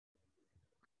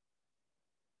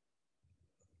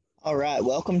All right,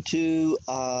 welcome to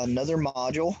another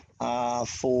module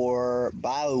for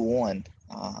Bio One.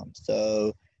 Up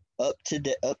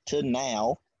to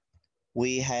now,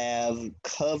 we have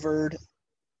covered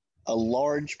a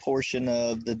large portion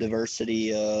of the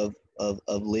diversity of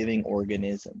living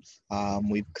organisms.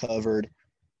 We've covered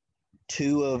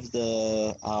two of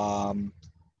the,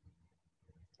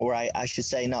 or I should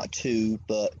say not two,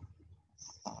 but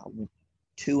uh,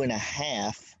 two and a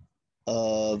half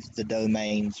of the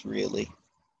domains, really.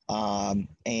 And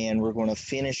we're going to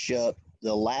finish up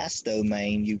the last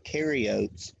domain,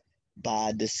 eukaryotes,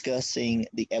 by discussing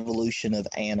the evolution of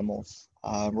animals.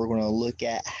 We're going to look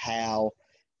at how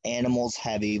animals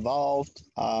have evolved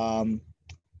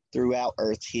throughout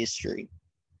Earth's history.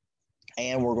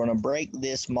 And we're going to break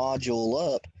this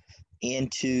module up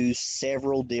into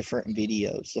several different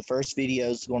videos. The first video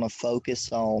is going to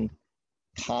focus on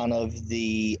kind of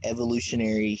the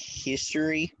evolutionary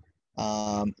history,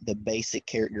 the basic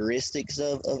characteristics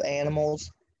of animals,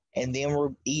 and then we're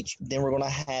going to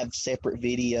have separate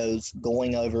videos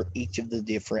going over each of the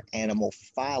different animal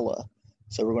phyla.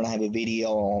 So we're going to have a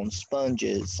video on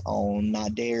sponges, on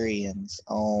cnidarians,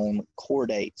 on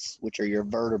chordates, which are your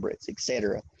vertebrates,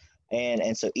 etc.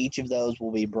 And so each of those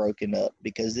will be broken up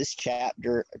because this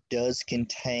chapter does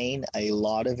contain a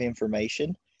lot of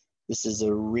information. This is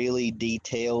a really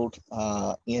detailed,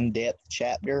 in-depth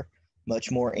chapter,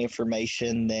 much more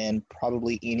information than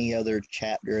probably any other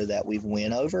chapter that we've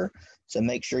went over. So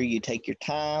make sure you take your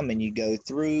time and you go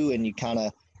through and you kind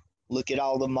of look at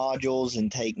all the modules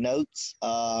and take notes,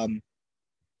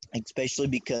 especially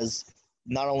because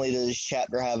not only does this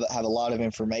chapter have a lot of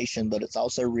information, but it's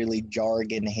also really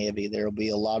jargon heavy. There will be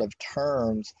a lot of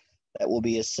terms that will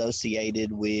be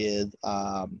associated with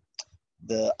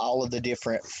all of the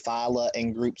different phyla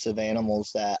and groups of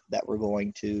animals that we're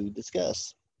going to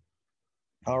discuss.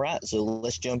 All right, so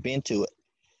let's jump into it.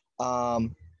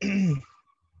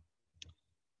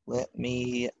 Let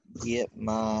me get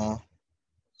my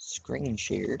screen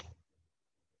shared.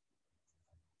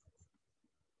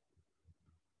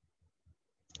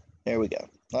 There we go.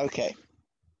 Okay.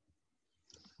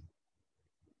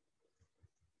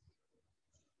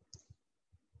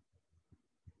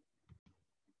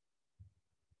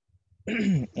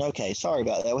 Okay, sorry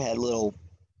about that. We had a little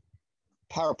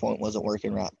PowerPoint wasn't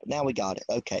working right, but now we got it.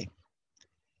 Okay.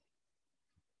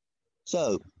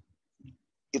 So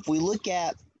if we look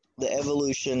at the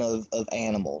evolution of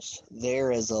animals,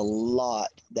 there is a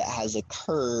lot that has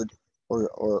occurred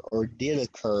or did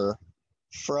occur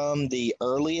from the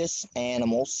earliest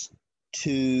animals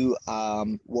to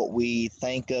what we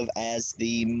think of as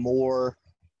the more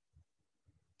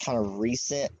kind of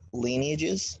recent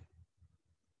lineages,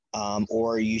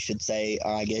 or you should say,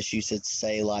 or I guess you should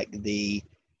say, like the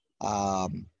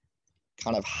kind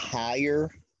of higher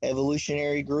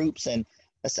evolutionary groups. And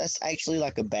that's actually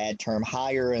like a bad term,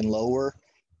 higher and lower.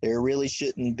 There really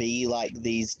shouldn't be like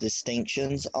these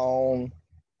distinctions on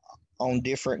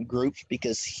different groups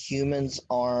because humans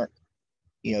aren't,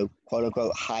 quote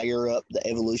unquote, higher up the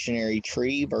evolutionary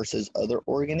tree versus other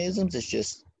organisms. It's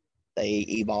just they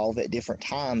evolve at different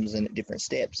times and at different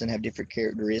steps and have different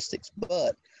characteristics.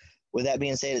 But with that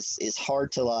being said, it's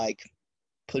hard to like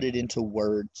put it into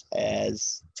words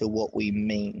as to what we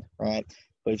mean, right?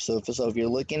 But if you're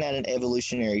looking at an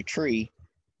evolutionary tree,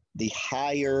 the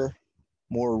higher,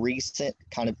 more recent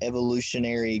kind of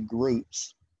evolutionary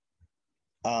groups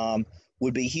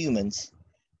would be humans.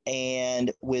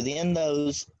 And within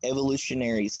those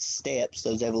evolutionary steps,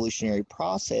 those evolutionary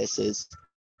processes,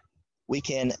 we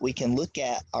can look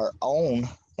at our own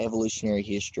evolutionary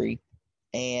history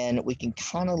and we can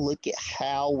kind of look at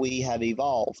how we have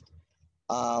evolved.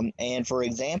 And for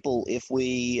example, if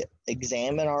we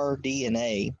examine our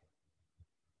DNA,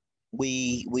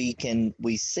 we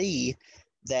see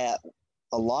that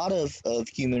a lot of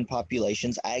human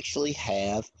populations actually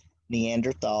have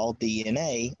Neanderthal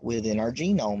DNA within our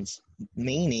genomes,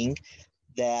 meaning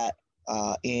that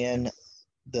in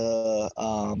the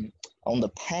on the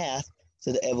path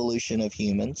to the evolution of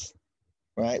humans,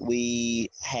 right, we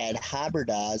had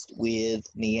hybridized with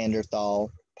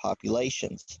Neanderthal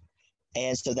populations.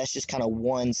 And so that's just kind of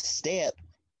one step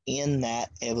in that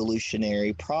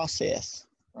evolutionary process,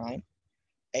 right?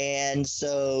 And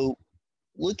so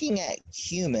looking at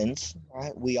humans,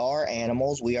 right, we are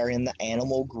animals, we are in the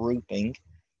animal grouping.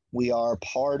 We are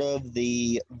part of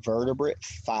the vertebrate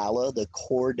phyla, the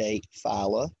chordate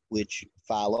phyla, which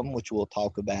we'll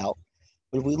talk about.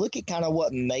 But if we look at kind of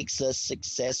what makes us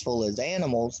successful as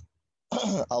animals,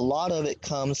 a lot of it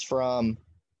comes from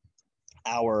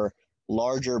our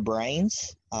larger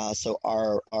brains. So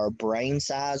our brain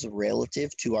size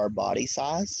relative to our body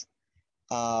size.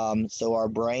 So our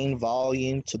brain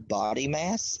volume to body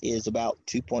mass is about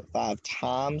 2.5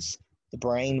 times the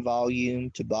brain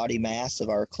volume to body mass of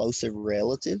our closest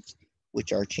relatives,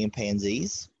 which are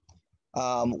chimpanzees.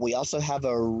 We also have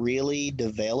a really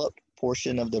developed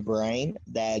portion of the brain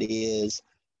that is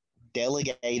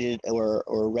delegated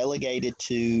or relegated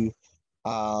to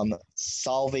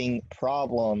solving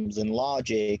problems and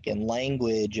logic and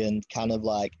language and kind of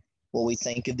like what we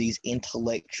think of these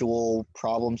intellectual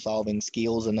problem solving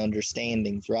skills and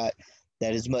understandings, right?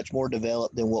 That is much more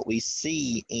developed than what we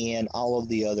see in all of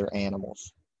the other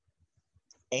animals.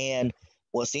 And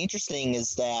what's interesting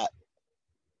is that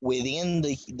within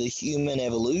the human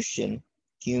evolution,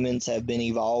 humans have been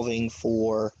evolving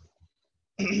for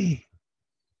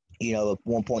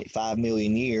 1.5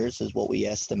 million years is what we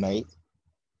estimate.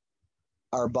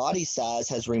 Our body size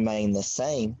has remained the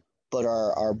same, but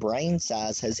our brain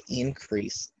size has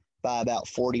increased by about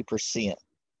 40%.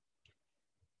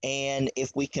 And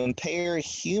if we compare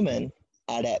human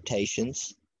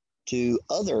adaptations to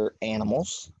other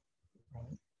animals,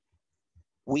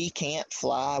 we can't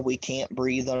fly, we can't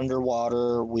breathe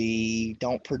underwater, we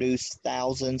don't produce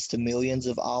thousands to millions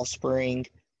of offspring.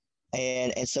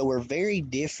 And so we're very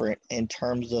different in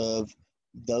terms of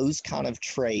those kind of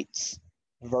traits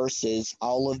versus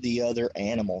all of the other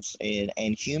animals.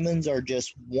 And humans are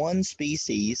just one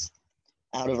species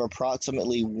out of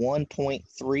approximately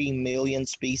 1.3 million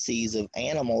species of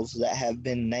animals that have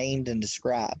been named and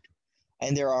described.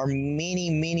 And there are many,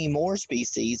 many more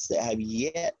species that have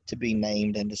yet to be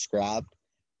named and described.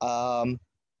 And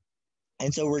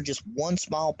so we're just one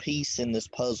small piece in this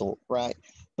puzzle, right?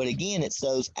 But again, it's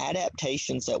those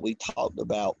adaptations that we talked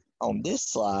about on this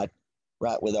slide,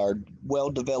 right? With our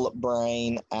well-developed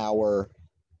brain, our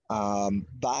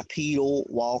bipedal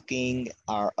walking,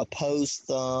 our opposed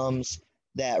thumbs,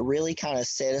 that really kind of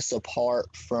set us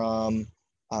apart from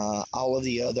all of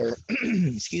the other,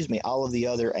 all of the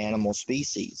other animal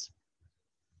species.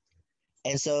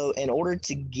 And so in order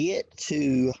to get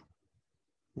to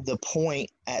the point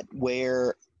at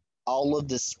where all of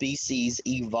the species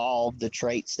evolved the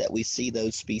traits that we see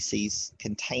those species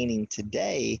containing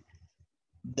today,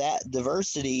 that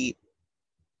diversity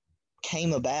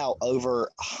came about over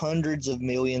hundreds of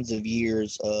millions of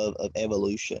years of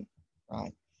evolution,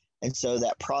 right? And so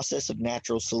that process of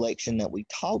natural selection that we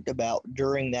talked about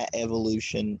during that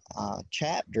evolution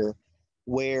chapter,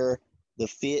 where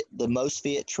the most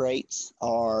fit traits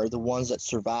are the ones that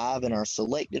survive and are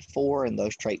selected for, and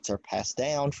those traits are passed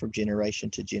down from generation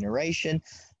to generation.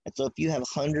 And so if you have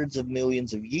hundreds of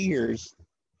millions of years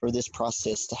for this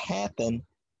process to happen,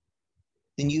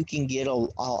 then you can get a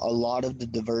lot of the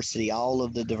diversity, all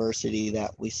of the diversity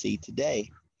that we see today.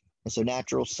 And so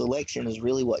natural selection is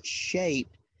really what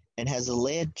shaped and has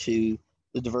led to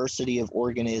the diversity of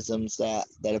organisms that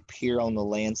appear on the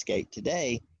landscape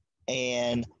today.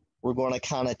 And we're going to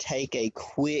kind of take a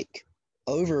quick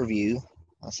overview.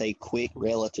 I say quick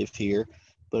relative here,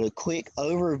 but a quick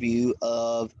overview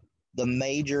of the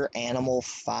major animal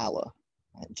phyla.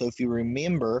 And so if you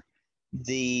remember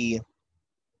the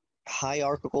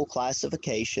hierarchical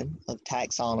classification of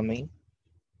taxonomy,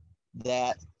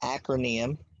 that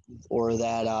acronym or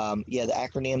that the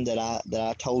acronym that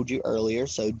I told you earlier.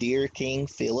 So deer, king,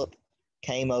 Philip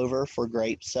came over for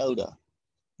grape soda.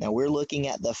 Now we're looking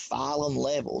at the phylum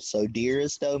level. So deer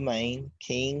is domain,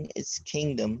 king is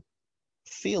kingdom,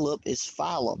 Philip is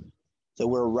phylum. So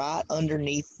we're right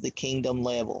underneath the kingdom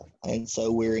level. And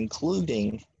so we're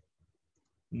including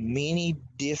many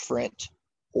different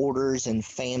orders and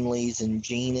families and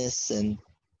genus and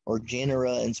or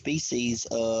genera and species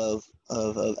of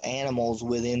animals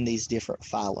within these different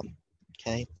phylum.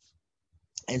 Okay.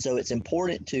 And so it's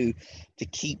important to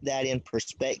keep that in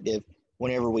perspective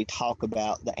whenever we talk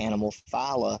about the animal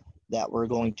phyla that we're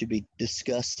going to be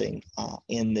discussing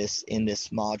in this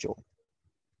module.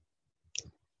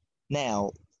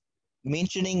 Now,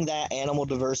 mentioning that animal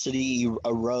diversity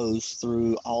arose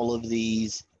through all of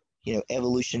these,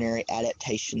 evolutionary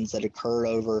adaptations that occurred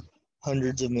over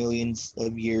hundreds of millions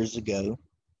of years ago,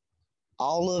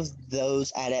 all of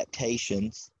those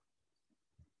adaptations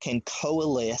can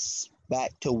coalesce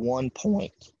back to one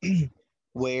point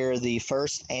where the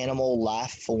first animal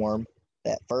life form,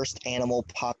 that first animal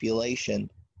population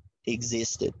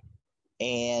existed.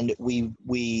 And we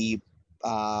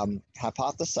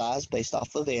hypothesized based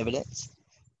off of evidence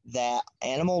that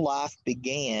animal life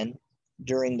began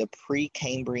during the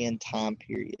Precambrian time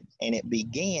period, and it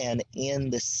began in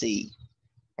the sea.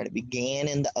 Right? It began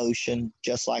in the ocean,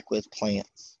 just like with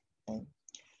plants. Okay?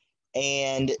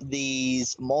 And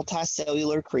these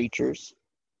multicellular creatures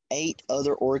ate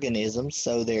other organisms,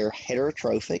 so they're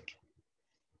heterotrophic,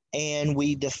 And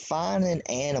we define an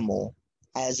animal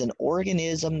as an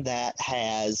organism that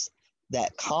has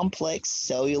that complex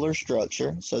cellular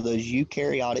structure, so those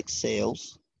eukaryotic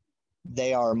cells.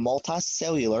 They are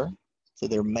multicellular, so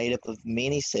they're made up of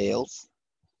many cells.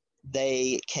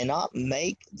 They cannot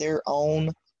make their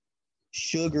own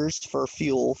sugars for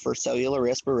fuel for cellular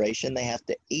respiration. They have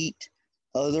to eat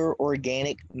other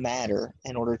organic matter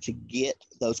in order to get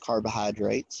those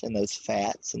carbohydrates and those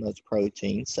fats and those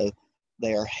proteins. So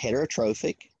they are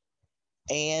heterotrophic,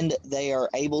 and they are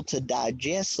able to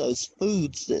digest those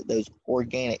foods, those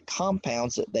organic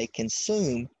compounds that they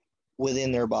consume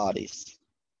within their bodies.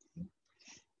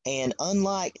 And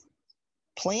unlike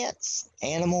plants,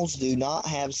 animals do not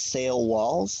have cell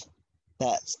walls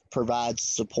that provide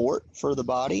support for the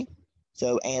body.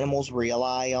 So animals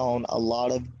rely on a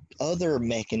lot of other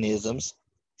mechanisms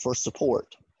for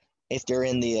support. If they're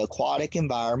in the aquatic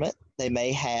environment, they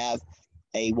may have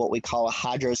a what we call a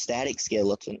hydrostatic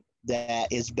skeleton that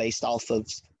is based off of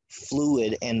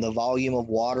fluid and the volume of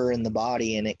water in the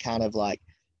body, and it kind of like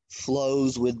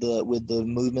flows with the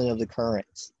movement of the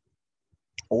currents.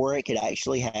 Or it could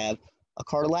actually have a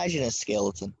cartilaginous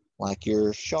skeleton, like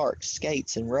your sharks,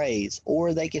 skates, and rays.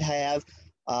 Or they could have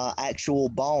actual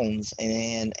bones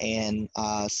and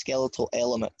skeletal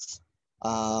elements.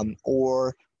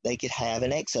 Or they could have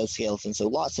an exoskeleton. So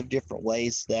lots of different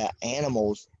ways that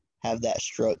animals have that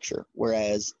structure,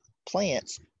 whereas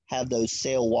plants have those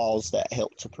cell walls that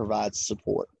help to provide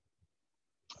support.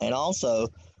 And also,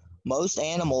 most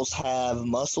animals have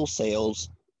muscle cells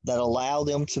that allow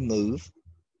them to move,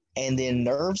 and then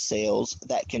nerve cells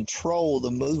that control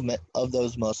the movement of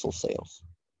those muscle cells.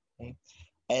 Okay?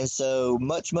 And so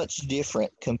much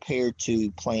different compared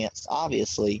to plants,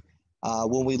 obviously,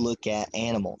 when we look at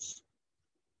animals.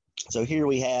 So here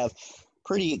we have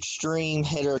pretty extreme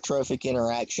heterotrophic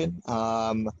interaction,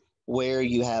 where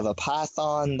you have a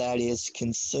python that is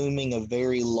consuming a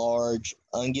very large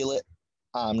ungulate.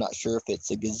 I'm not sure if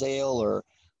it's a gazelle or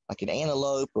like an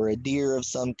antelope or a deer of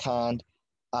some kind.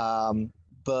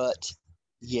 But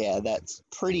yeah, that's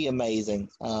pretty amazing,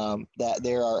 that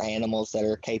there are animals that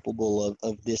are capable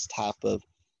of this type of,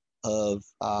 of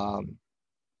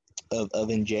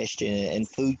ingestion and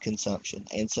food consumption.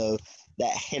 And so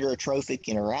that heterotrophic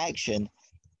interaction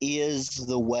is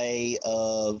the way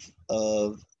of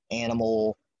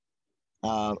animal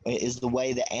is the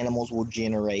way that animals will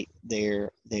generate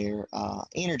their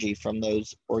energy from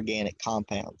those organic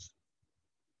compounds.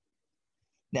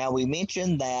 Now, we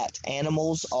mentioned that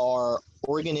animals are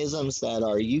organisms that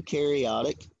are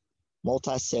eukaryotic,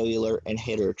 multicellular, and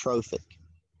heterotrophic.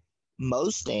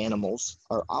 Most animals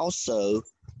are also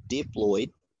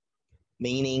diploid,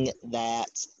 meaning that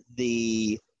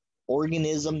the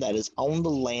organism that is on the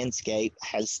landscape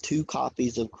has two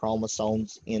copies of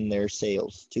chromosomes in their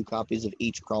cells, two copies of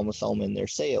each chromosome in their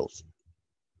cells.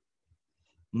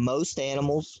 Most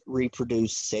animals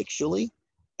reproduce sexually,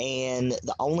 and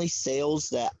the only cells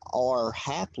that are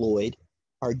haploid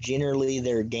are generally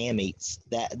their gametes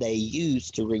that they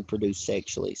use to reproduce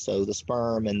sexually, so the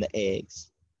sperm and the eggs,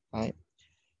 right?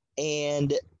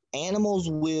 And animals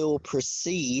will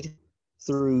proceed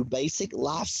through basic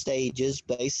life stages,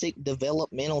 basic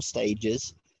developmental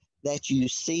stages that you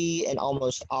see in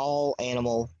almost all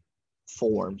animal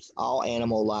forms, all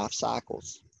animal life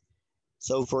cycles.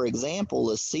 So, for example,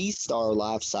 a sea star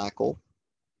life cycle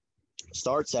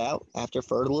starts out after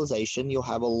fertilization. You'll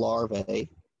have a larvae.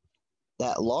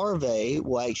 That larvae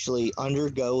will actually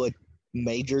undergo a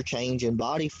major change in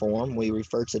body form. We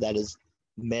refer to that as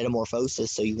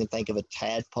metamorphosis. So you can think of a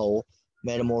tadpole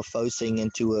metamorphosing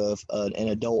into an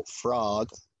adult frog,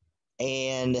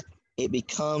 and it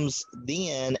becomes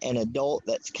then an adult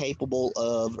that's capable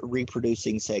of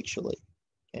reproducing sexually.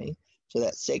 Okay, so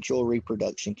that sexual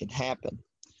reproduction can happen.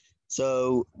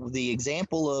 So the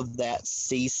example of that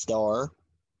sea star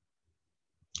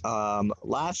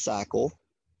life cycle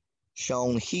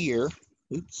shown here,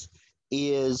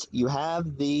 is you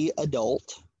have the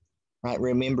adult, right?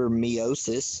 Remember,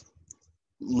 meiosis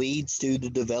leads to the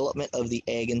development of the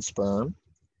egg and sperm,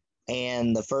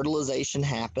 and the fertilization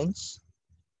happens,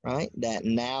 right? That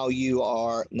now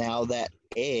that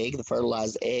egg, the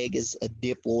fertilized egg, is a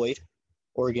diploid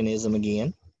organism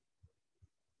again.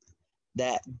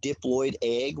 That diploid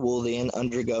egg will then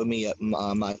undergo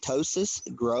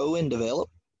mitosis, grow and develop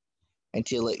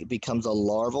until it becomes a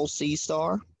larval sea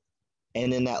star.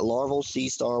 And then that larval sea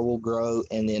star will grow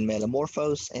and then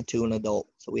metamorphose into an adult.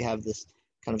 So we have this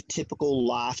kind of typical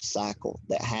life cycle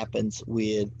that happens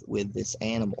with this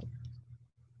animal.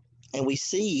 And we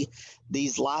see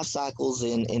these life cycles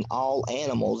in all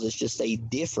animals. It's just they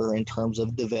differ in terms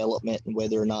of development and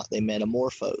whether or not they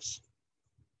metamorphose.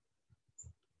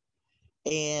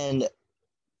 And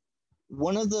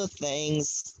one of the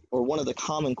things, or one of the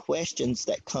common questions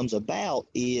that comes about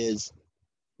is,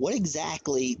 what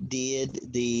exactly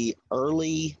did the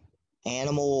early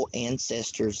animal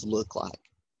ancestors look like?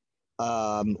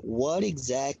 What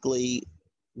exactly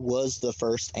was the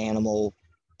first animal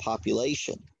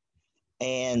population?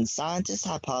 And scientists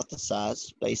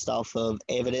hypothesize, based off of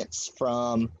evidence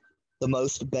from the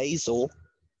most basal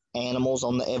animals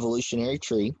on the evolutionary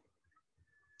tree,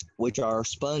 which are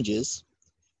sponges,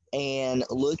 and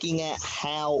looking at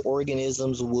how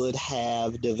organisms would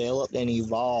have developed and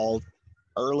evolved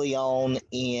early on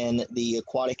in the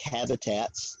aquatic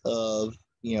habitats of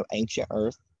ancient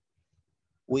Earth,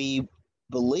 we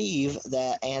believe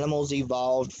that animals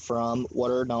evolved from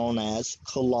what are known as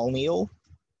colonial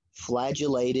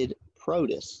flagellated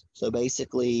protists. So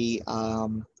basically,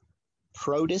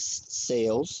 protist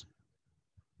cells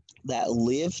that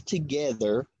lived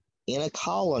together in a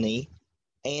colony,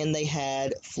 and they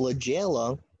had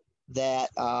flagella that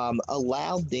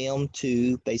allowed them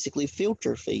to basically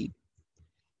filter feed.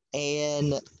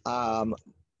 And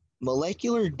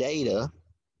molecular data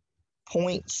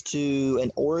points to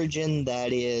an origin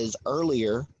that is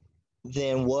earlier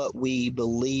than what we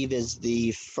believe is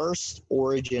the first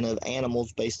origin of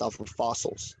animals based off of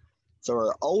fossils. So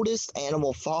our oldest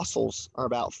animal fossils are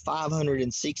about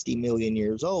 560 million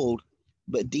years old,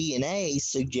 but DNA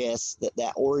suggests that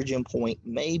that origin point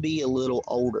may be a little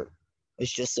older.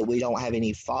 It's just that we don't have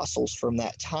any fossils from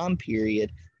that time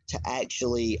period to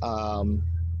actually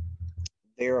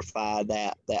verify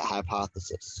that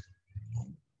hypothesis.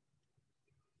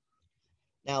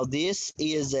 Now, this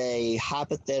is a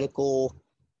hypothetical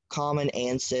common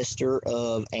ancestor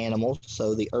of animals,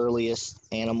 so the earliest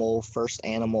animal, first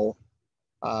animal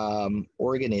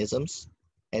organisms.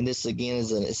 And this again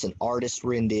is it's an artist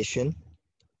rendition.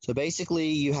 So basically,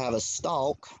 you have a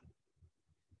stalk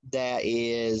that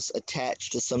is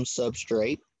attached to some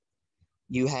substrate.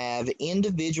 You have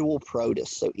individual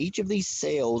protists. So each of these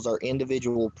cells are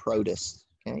individual protists.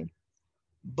 Okay,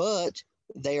 but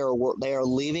they are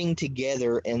living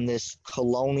together in this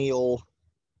colonial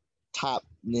type,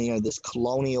 this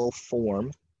colonial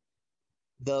form.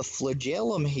 The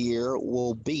flagellum here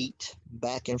will beat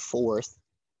back and forth,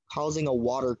 causing a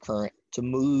water current to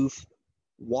move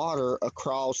water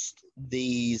across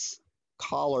these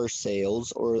collar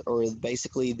cells, or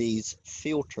basically these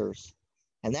filters.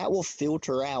 And that will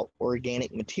filter out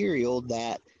organic material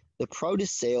that the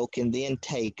protist cell can then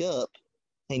take up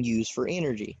and use for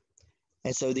energy.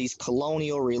 And so these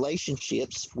colonial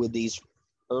relationships with these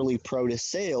early protist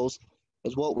cells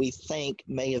is what we think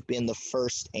may have been the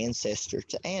first ancestor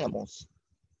to animals.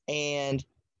 And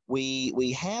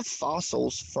we have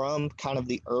fossils from kind of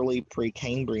the early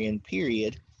Precambrian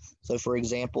period. So, for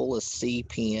example, a sea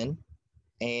pen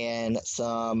and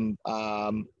some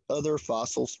other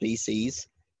fossil species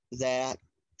that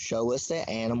show us that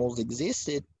animals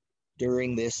existed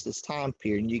during this time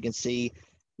period. And you can see,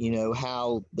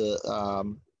 how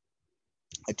the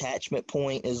attachment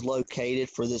point is located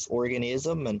for this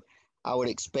organism, and I would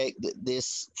expect that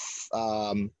this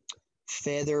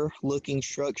feather-looking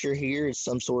structure here is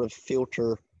some sort of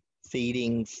filter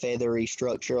feeding feathery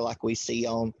structure like we see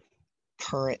on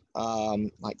current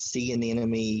like sea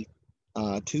anemone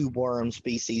tube worm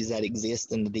species that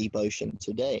exist in the deep ocean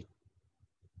today.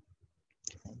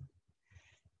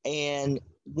 And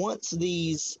once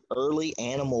these early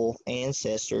animal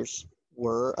ancestors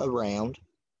were around,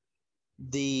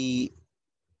 the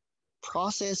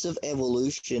process of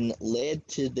evolution led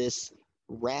to this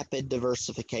rapid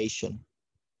diversification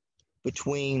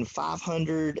between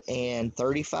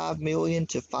 535 million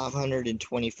to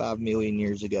 525 million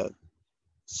years ago.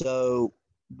 So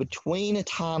between a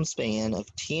time span of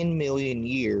 10 million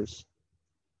years,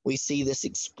 we see this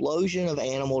explosion of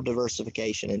animal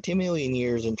diversification. And 10 million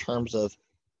years in terms of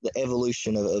the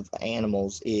evolution of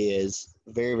animals is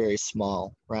very, very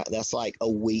small, right? That's like a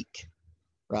week,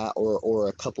 right? Or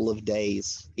a couple of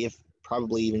days, if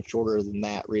probably even shorter than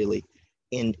that, really,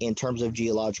 in terms of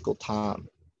geological time.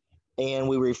 And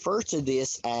we refer to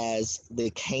this as the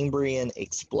Cambrian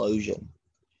explosion.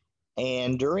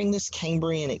 And during this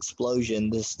Cambrian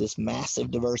explosion, this massive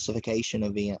diversification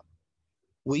event,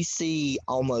 we see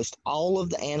almost all of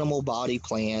the animal body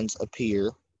plans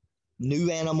appear,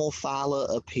 new animal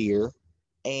phyla appear,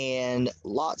 and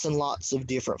lots of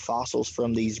different fossils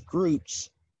from these groups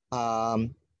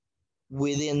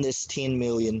within this 10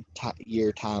 million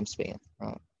year time span,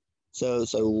 right? So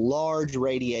large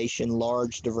radiation,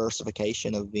 large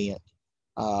diversification event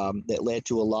that led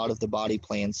to a lot of the body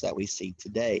plans that we see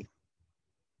today.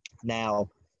 Now,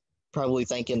 probably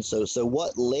thinking, so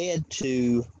what led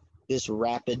to this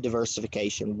rapid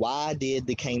diversification? Why did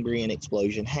the Cambrian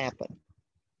explosion happen?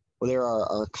 Well, there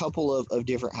are a couple of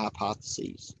different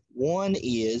hypotheses. One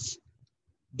is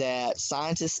that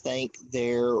scientists think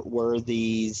there were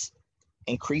these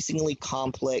increasingly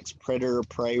complex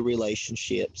predator-prey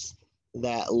relationships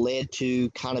that led to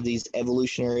kind of these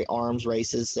evolutionary arms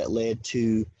races that led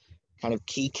to kind of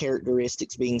key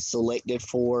characteristics being selected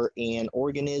for in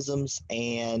organisms,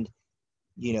 and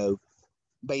you know,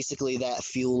 basically that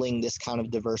fueling this kind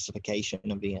of diversification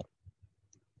event.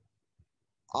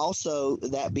 Also,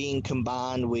 that being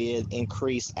combined with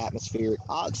increased atmospheric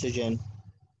oxygen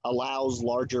allows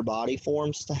larger body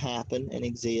forms to happen and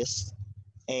exist,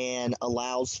 and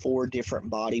allows for different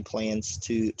body plans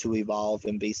to evolve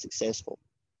and be successful.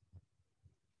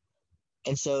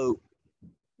 And so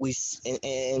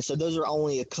so those are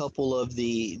only a couple of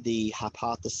the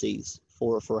hypotheses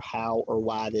for how or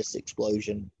why this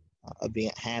explosion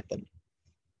event happened.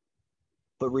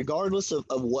 But regardless of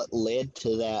what led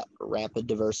to that rapid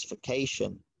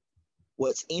diversification,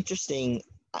 what's interesting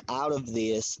out of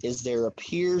this is there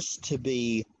appears to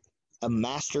be a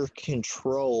master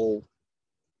control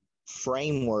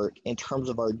framework in terms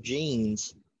of our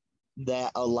genes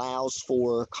that allows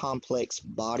for complex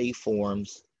body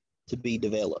forms to be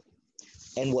developed.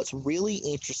 And what's really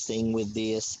interesting with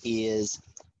this is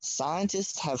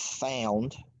scientists have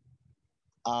found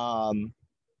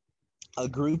a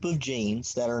group of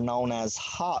genes that are known as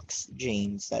HOX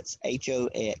genes. That's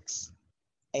HOX.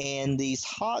 And these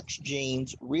HOX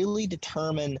genes really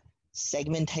determine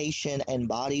segmentation and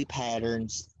body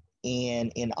patterns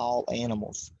in all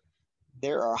animals.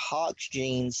 There are HOX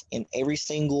genes in every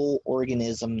single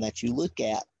organism that you look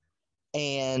at.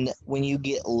 And when you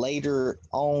get later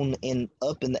on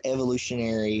up in the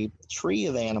evolutionary tree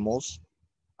of animals,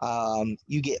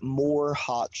 you get more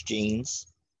HOX genes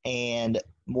and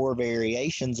more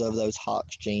variations of those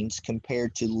HOX genes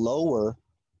compared to lower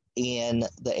in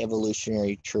the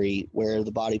evolutionary tree where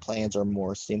the body plans are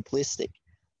more simplistic.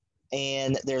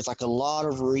 And there's like a lot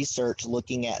of research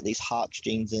looking at these HOX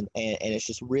genes, and it's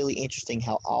just really interesting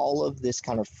how all of this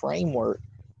kind of framework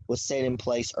was set in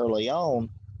place early on,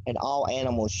 and all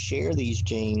animals share these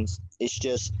genes. It's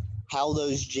just how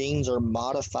those genes are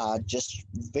modified just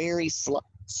very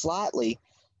slightly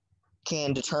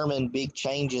can determine big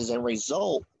changes and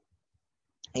result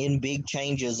in big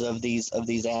changes of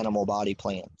these animal body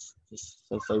plans.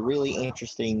 So really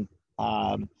interesting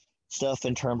stuff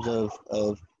in terms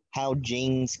of how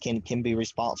genes can be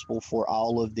responsible for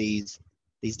all of these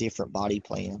different body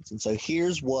plans. And so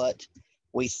here's what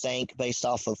we think based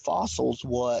off of fossils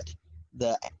what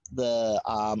the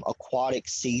aquatic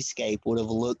seascape would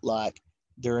have looked like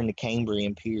during the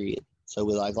Cambrian period. So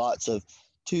with like lots of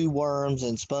tube worms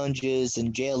and sponges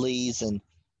and jellies and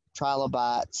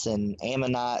trilobites and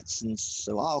ammonites, and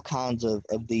so all kinds of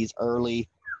these early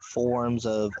forms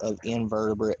of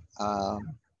invertebrate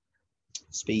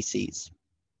species.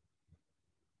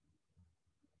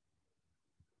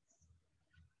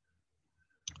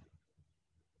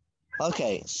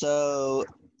 Okay, so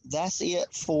that's it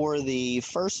for the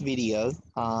first video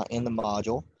in the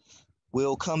module.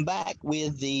 We'll come back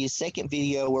with the second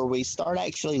video where we start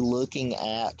actually looking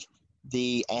at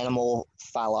the animal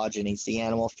phylogenies, the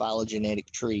animal phylogenetic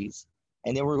trees.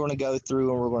 And then we're going to go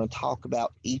through and we're going to talk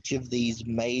about each of these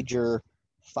major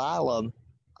phylum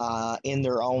in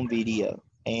their own video.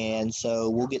 And so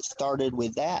we'll get started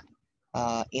with that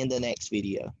in the next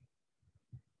video.